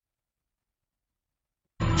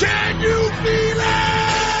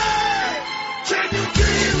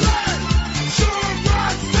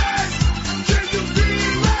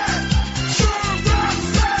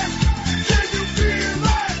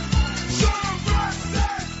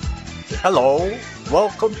Hello,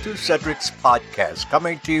 welcome to Cedric's podcast,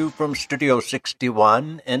 coming to you from Studio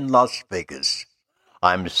 61 in Las Vegas.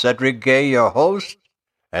 I'm Cedric Gay, your host,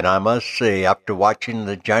 and I must say, after watching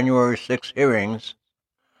the January 6 hearings,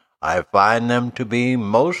 I find them to be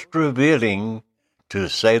most revealing, to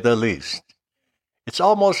say the least. It's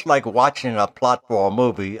almost like watching a plot for a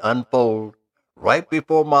movie unfold right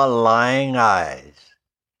before my lying eyes.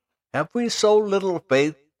 Have we so little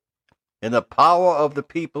faith in the power of the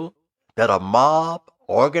people that a mob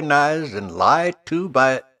organized and lied to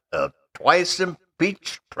by a twice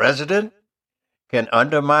impeached president can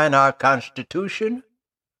undermine our Constitution?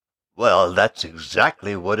 Well, that's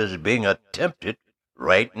exactly what is being attempted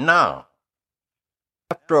right now.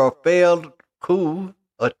 After a failed coup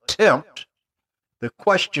attempt, the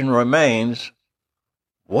question remains,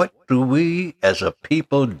 what do we as a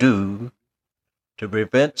people do to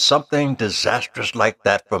prevent something disastrous like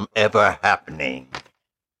that from ever happening?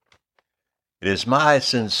 It is my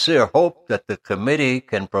sincere hope that the committee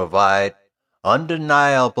can provide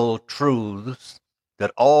undeniable truths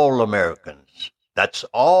that all Americans, that's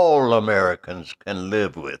all Americans, can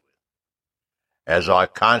live with, as our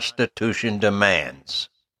Constitution demands.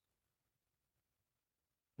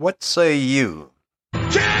 What say you?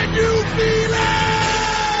 Can you feel